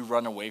 maybe you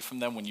run away from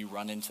them when you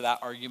run into that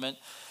argument,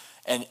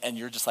 and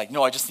you're just like,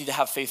 no, I just need to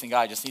have faith in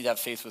God. I just need to have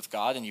faith with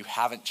God, and you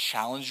haven't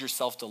challenged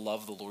yourself to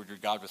love the Lord your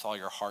God with all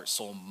your heart,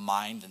 soul,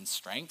 mind, and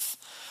strength.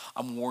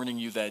 I'm warning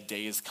you that a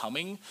day is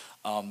coming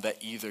that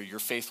either your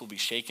faith will be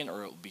shaken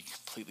or it will be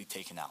completely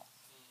taken out.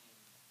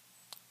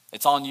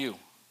 It's on you.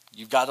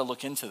 You've got to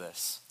look into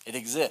this. It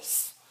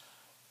exists.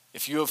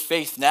 If you have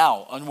faith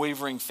now,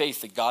 unwavering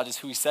faith that God is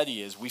who he said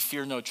he is, we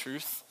fear no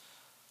truth.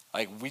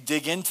 We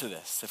dig into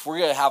this. If we're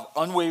going to have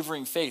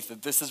unwavering faith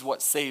that this is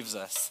what saves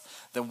us,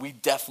 then we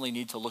definitely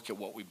need to look at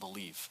what we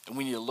believe. And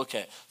we need to look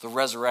at the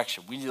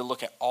resurrection. We need to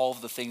look at all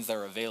of the things that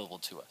are available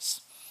to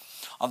us.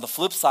 On the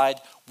flip side,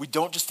 we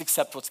don't just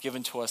accept what's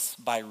given to us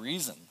by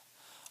reason.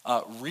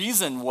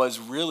 Reason was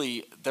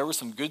really, there were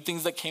some good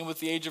things that came with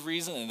the age of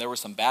reason, and there were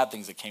some bad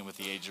things that came with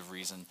the age of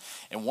reason.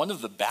 And one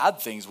of the bad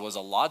things was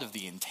a lot of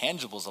the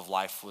intangibles of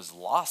life was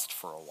lost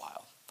for a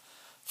while.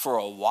 For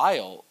a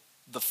while,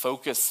 the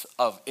focus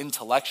of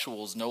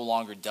intellectuals no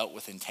longer dealt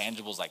with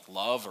intangibles like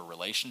love or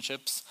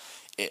relationships.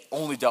 It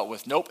only dealt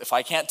with, nope, if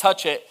I can't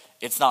touch it,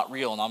 it's not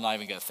real, and I'm not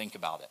even going to think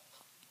about it.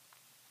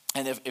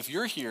 And if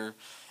you're here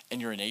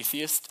and you're an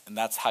atheist, and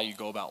that's how you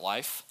go about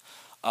life,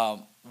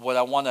 what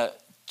I want to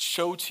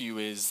show to you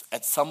is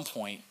at some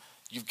point,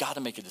 you've got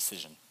to make a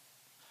decision.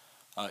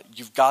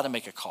 You've got to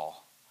make a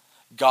call.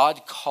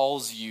 God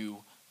calls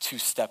you to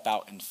step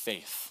out in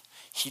faith.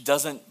 He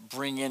doesn't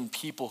bring in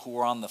people who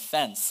are on the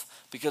fence,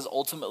 because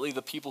ultimately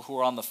the people who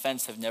are on the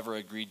fence have never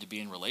agreed to be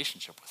in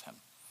relationship with him.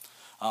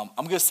 I'm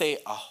going to say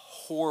a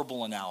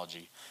horrible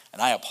analogy,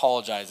 and I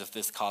apologize if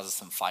this causes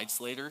some fights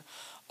later,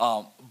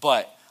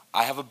 but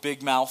I have a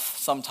big mouth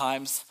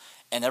sometimes,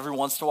 And every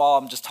once in a while,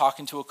 I'm just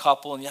talking to a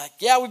couple, and you're like,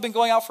 yeah, we've been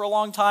going out for a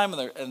long time,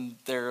 and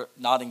they're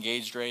not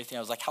engaged or anything.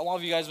 I was like, how long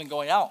have you guys been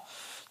going out?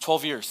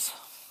 12 years.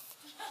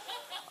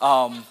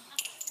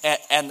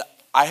 And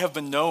I have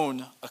been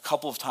known a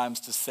couple of times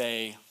to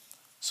say,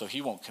 so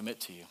he won't commit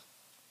to you.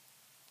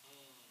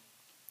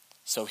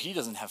 So he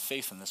doesn't have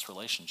faith in this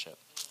relationship.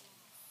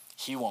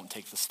 He won't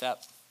take the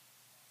step.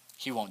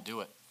 He won't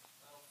do it.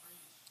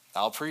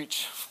 I'll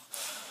preach.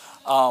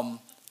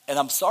 And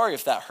I'm sorry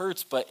if that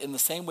hurts, but in the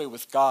same way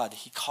with God,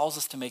 he calls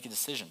us to make a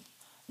decision.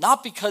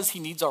 Not because he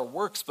needs our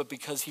works, but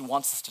because he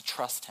wants us to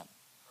trust him.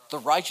 The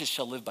righteous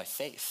shall live by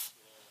faith.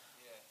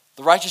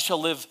 The righteous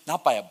shall live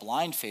not by a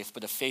blind faith,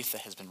 but a faith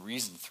that has been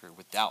reasoned through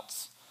with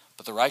doubts.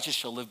 But the righteous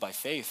shall live by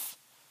faith.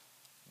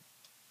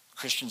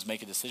 Christians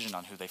make a decision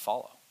on who they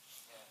follow.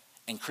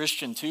 And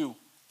Christian too,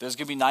 there's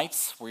going to be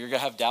nights where you're going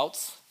to have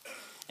doubts,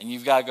 and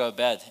you've got to go to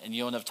bed, and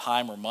you don't have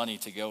time or money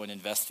to go and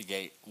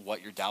investigate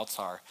what your doubts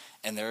are.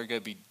 And there are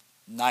going to be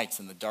nights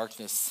in the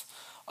darkness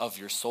of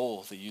your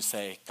soul that you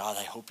say, God,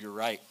 I hope you're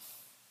right.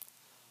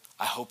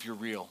 I hope you're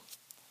real.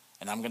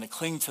 And I'm going to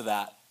cling to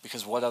that,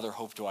 because what other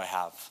hope do I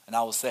have? And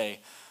I will say,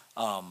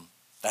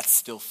 that's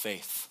still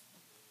faith.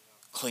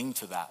 Cling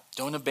to that.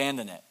 Don't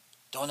abandon it.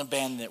 Don't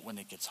abandon it when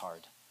it gets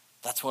hard.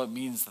 That's what it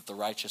means that the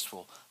righteous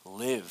will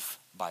live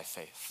by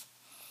faith.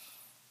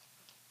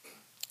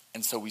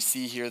 And so we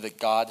see here that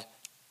God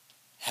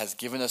has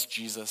given us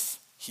Jesus.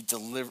 He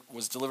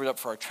was delivered up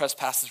for our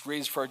trespasses,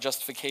 raised for our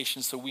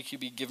justification, so we could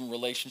be given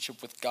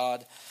relationship with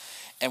God.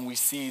 And we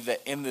see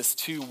that in this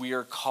too, we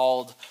are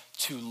called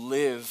to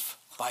live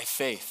by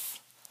faith.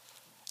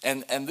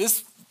 And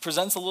this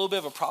presents a little bit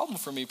of a problem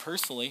for me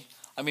personally.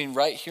 I mean,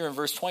 right here in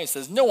verse 20, it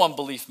says, no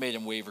unbelief made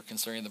him waver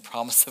concerning the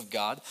promise of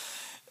God.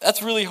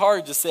 That's really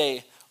hard to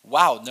say,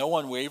 wow, no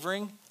one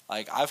wavering?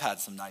 Like, I've had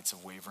some nights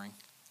of wavering.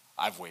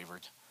 I've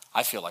wavered.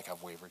 I feel like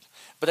I've wavered.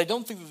 But I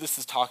don't think that this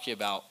is talking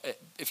about,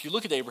 if you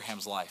look at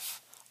Abraham's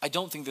life, I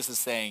don't think this is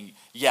saying,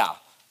 yeah,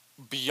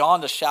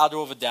 beyond a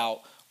shadow of a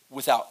doubt,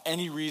 without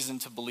any reason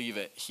to believe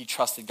it, he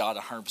trusted God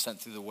 100%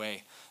 through the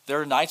way.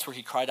 There are nights where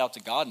he cried out to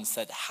God and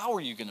said, how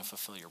are you going to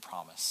fulfill your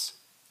promise?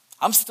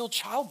 I'm still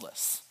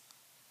childless.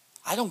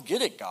 I don't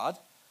get it, God.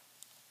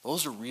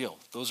 Those are real.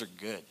 Those are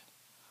good.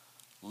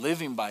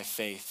 Living by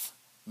faith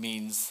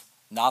means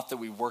not that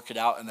we work it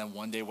out and then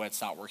one day when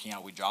it's not working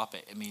out, we drop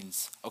it. It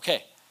means,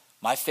 okay,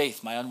 my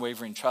faith, my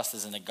unwavering trust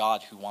is in a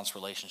God who wants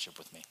relationship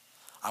with me.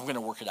 I'm going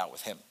to work it out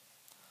with him.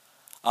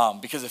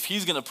 Because if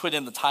he's going to put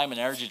in the time and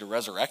energy to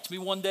resurrect me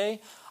one day,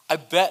 I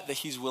bet that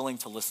he's willing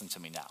to listen to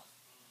me now.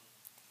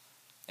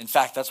 In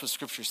fact, that's what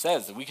Scripture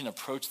says, that we can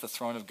approach the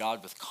throne of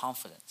God with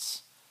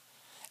confidence.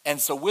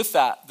 And so with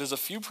that, there's a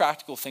few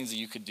practical things that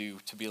you could do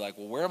to be like,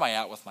 well, where am I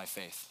at with my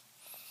faith?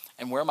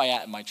 And where am I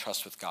at in my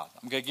trust with God?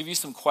 I'm going to give you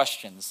some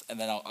questions, and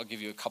then I'll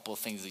give you a couple of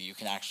things that you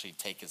can actually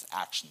take as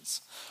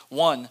actions.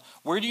 One,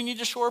 where do you need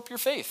to shore up your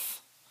faith?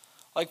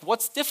 Like,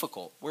 what's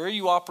difficult? Where are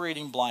you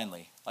operating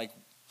blindly? Like,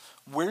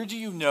 where do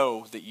you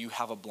know that you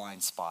have a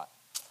blind spot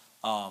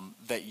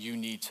that you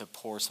need to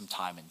pour some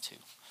time into?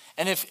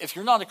 And if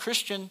you're not a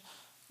Christian,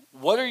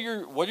 what are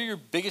your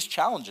biggest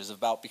challenges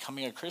about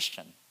becoming a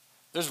Christian?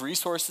 There's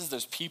resources,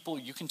 there's people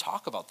you can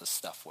talk about this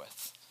stuff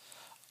with.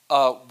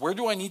 Where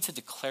do I need to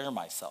declare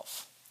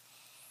myself?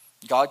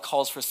 God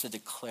calls for us to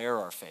declare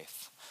our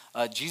faith.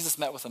 Jesus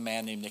met with a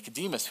man named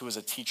Nicodemus, who was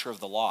a teacher of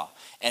the law.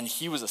 And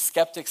he was a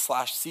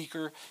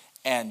skeptic/seeker,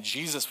 and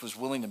Jesus was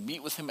willing to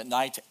meet with him at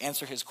night to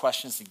answer his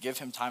questions, to give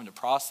him time to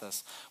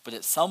process. But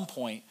at some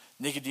point,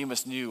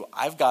 Nicodemus knew,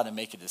 I've got to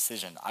make a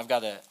decision. I've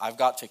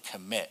got to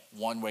commit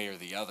one way or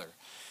the other.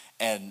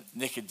 And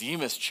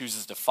Nicodemus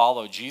chooses to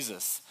follow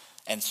Jesus,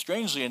 and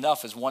strangely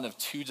enough is one of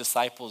two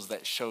disciples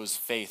that shows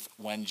faith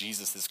when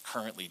Jesus is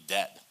currently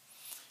dead.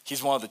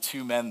 He's one of the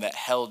two men that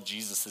held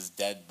Jesus'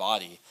 dead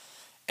body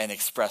and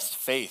expressed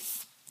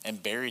faith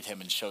and buried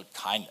him and showed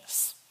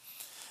kindness.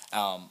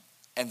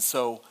 And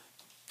so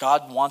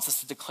God wants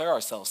us to declare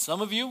ourselves.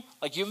 Some of you,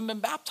 like, you haven't been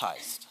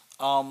baptized.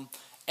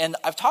 And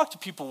I've talked to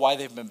people why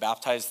they've been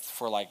baptized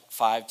for like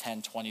 5,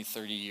 10, 20,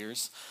 30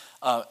 years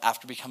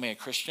after becoming a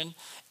Christian.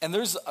 And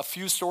there's a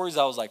few stories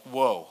I was like,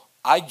 whoa,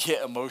 I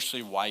get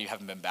emotionally why you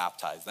haven't been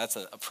baptized. That's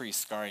a pretty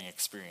scarring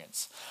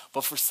experience.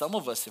 But for some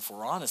of us, if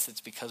we're honest,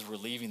 it's because we're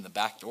leaving the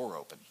back door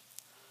open.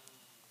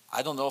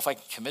 I don't know if I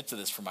can commit to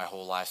this for my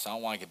whole life, so I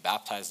don't want to get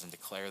baptized and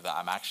declare that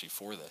I'm actually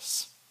for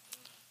this.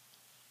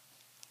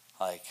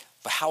 But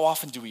how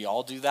often do we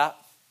all do that?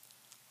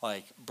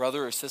 Like,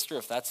 brother or sister,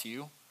 if that's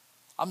you,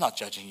 I'm not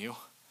judging you.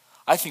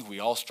 I think we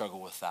all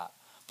struggle with that.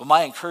 But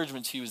my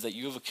encouragement to you is that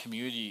you have a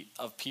community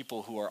of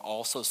people who are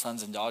also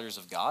sons and daughters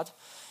of God,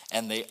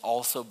 and they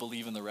also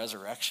believe in the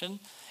resurrection,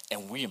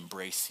 and we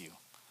embrace you.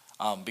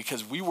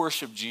 Because we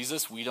worship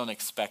Jesus, we don't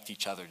expect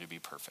each other to be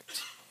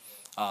perfect.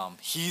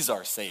 He's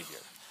our Savior.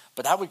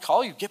 But I would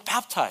call you, get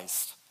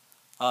baptized.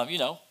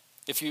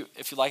 If you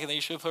like it, then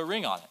you should put a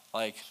ring on it.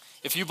 Like,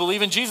 if you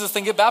believe in Jesus,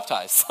 then get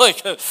baptized. Like,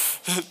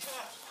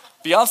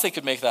 Beyonce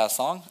could make that a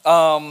song.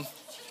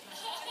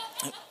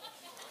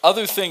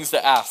 Other things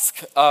to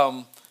ask.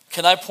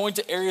 Can I point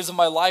to areas of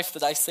my life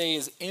that I say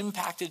is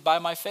impacted by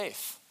my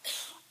faith?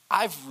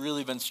 I've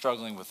really been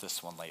struggling with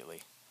this one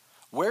lately.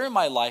 Where in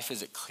my life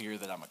is it clear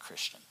that I'm a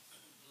Christian?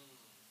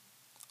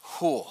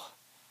 Whew,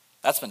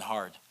 that's been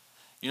hard.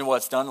 You know what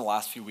it's done in the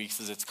last few weeks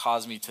is it's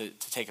caused me to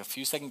take a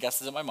few second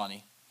guesses at my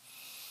money.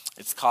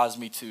 It's caused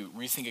me to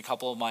rethink a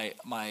couple of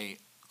my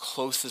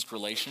closest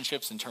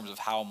relationships in terms of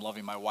how I'm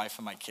loving my wife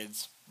and my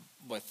kids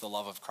with the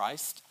love of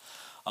Christ.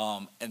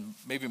 And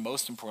maybe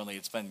most importantly,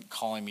 it's been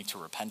calling me to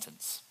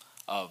repentance.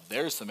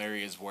 There's some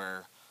areas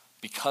where,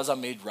 because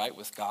I'm made right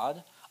with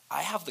God,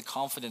 I have the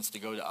confidence to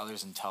go to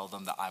others and tell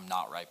them that I'm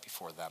not right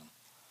before them.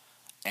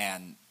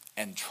 And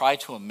try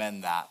to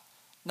amend that,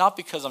 not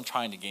because I'm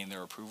trying to gain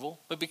their approval,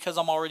 but because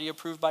I'm already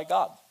approved by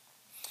God.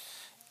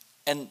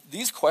 And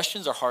these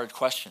questions are hard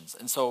questions.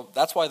 And so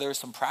that's why there are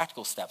some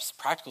practical steps.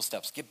 Practical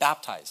steps, get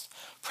baptized.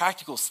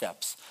 Practical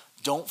steps,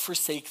 don't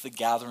forsake the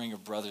gathering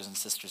of brothers and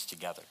sisters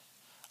together.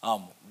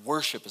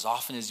 Worship as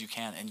often as you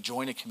can and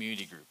join a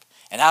community group.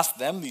 And ask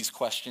them these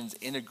questions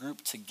in a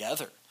group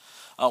together.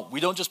 We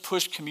don't just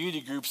push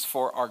community groups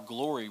for our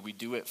glory, we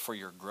do it for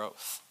your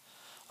growth.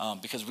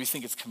 Because we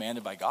think it's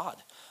commanded by God.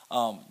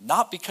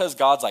 Not because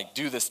God's like,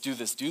 do this, do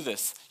this, do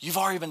this. You've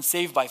already been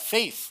saved by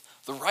faith.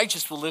 The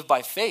righteous will live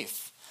by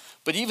faith.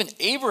 But even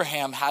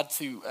Abraham had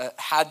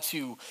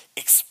to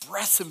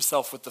express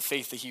himself with the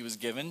faith that he was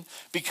given.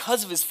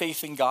 Because of his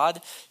faith in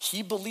God,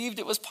 he believed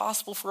it was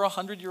possible for a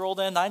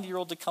 100-year-old and a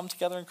 90-year-old to come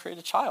together and create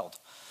a child.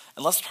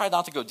 And let's try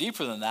not to go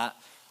deeper than that,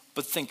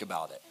 but think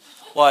about it.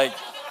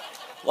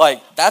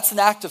 Like that's an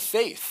act of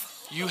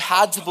faith. You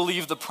had to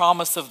believe the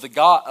promise of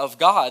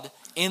God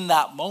in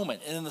that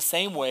moment. And in the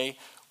same way,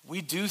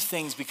 we do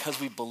things because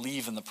we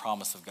believe in the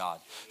promise of God.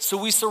 So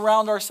we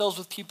surround ourselves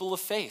with people of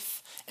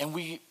faith and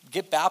we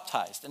get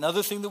baptized.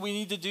 Another thing that we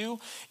need to do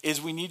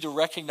is we need to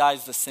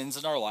recognize the sins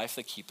in our life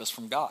that keep us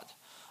from God.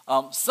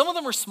 Some of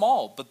them are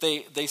small, but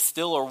they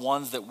still are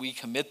ones that we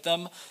commit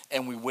them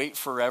and we wait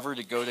forever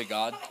to go to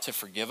God to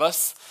forgive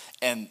us.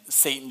 And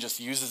Satan just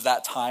uses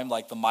that time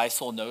like the My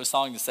Soul Knows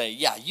song to say,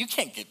 yeah, you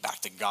can't get back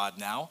to God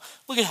now.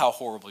 Look at how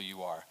horrible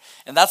you are.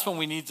 And that's when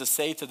we need to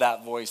say to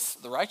that voice,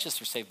 the righteous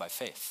are saved by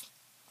faith,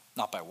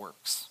 not by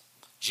works.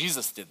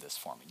 Jesus did this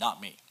for me, not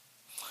me.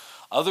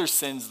 Other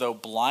sins, though,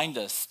 blind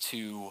us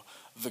to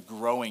the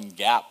growing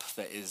gap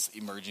that is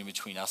emerging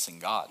between us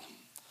and God.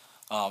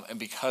 And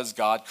because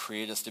God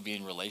created us to be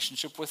in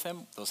relationship with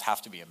him, those have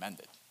to be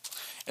amended.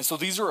 And so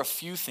these are a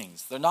few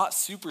things. They're not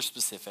super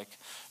specific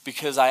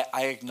because I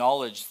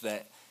acknowledge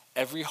that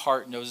every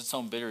heart knows its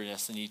own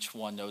bitterness and each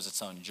one knows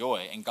its own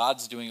joy. And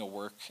God's doing a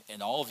work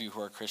in all of you who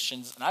are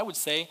Christians. And I would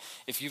say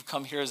if you've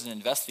come here as an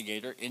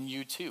investigator, in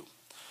you too.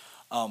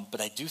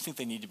 But I do think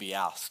they need to be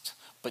asked,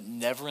 but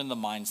never in the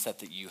mindset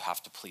that you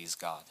have to please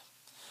God.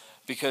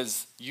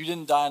 Because you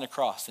didn't die on a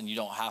cross and you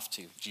don't have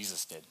to.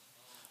 Jesus did.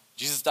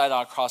 Jesus died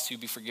on a cross so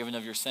you'd be forgiven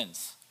of your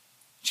sins.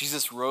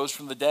 Jesus rose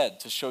from the dead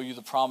to show you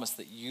the promise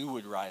that you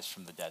would rise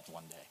from the dead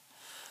one day.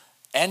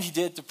 And he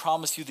did to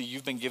promise you that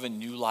you've been given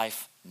new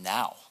life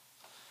now.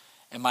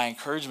 And my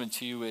encouragement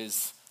to you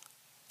is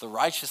the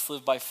righteous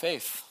live by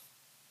faith.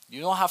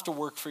 You don't have to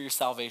work for your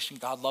salvation.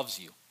 God loves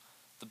you.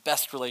 The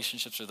best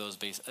relationships are those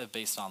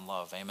based on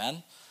love.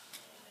 Amen?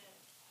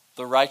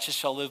 The righteous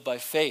shall live by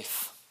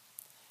faith.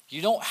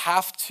 You don't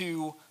have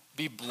to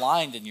be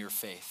blind in your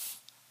faith.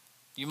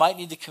 You might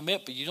need to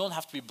commit, but you don't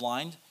have to be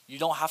blind. You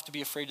don't have to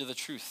be afraid of the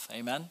truth.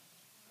 Amen?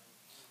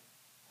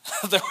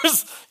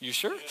 You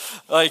sure?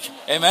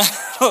 Amen?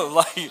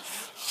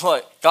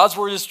 like, God's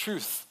word is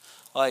truth.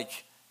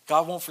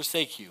 God won't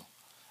forsake you.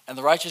 And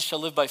the righteous shall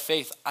live by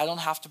faith. I don't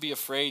have to be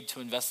afraid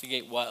to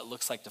investigate what it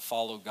looks like to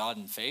follow God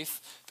in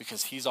faith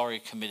because he's already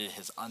committed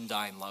his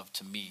undying love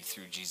to me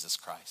through Jesus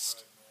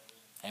Christ.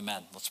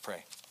 Amen. Let's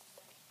pray.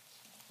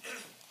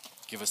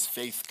 Give us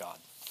faith, God.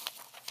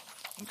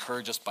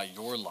 Encourage us by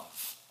your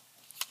love.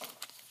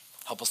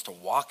 Help us to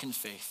walk in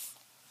faith.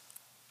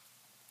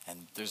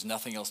 And there's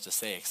nothing else to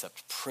say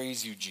except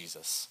praise you,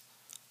 Jesus.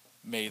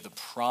 May the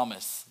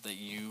promise that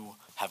you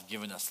have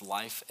given us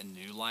life and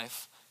new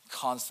life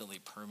constantly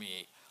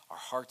permeate our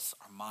hearts,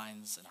 our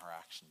minds, and our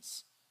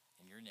actions.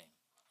 In your name.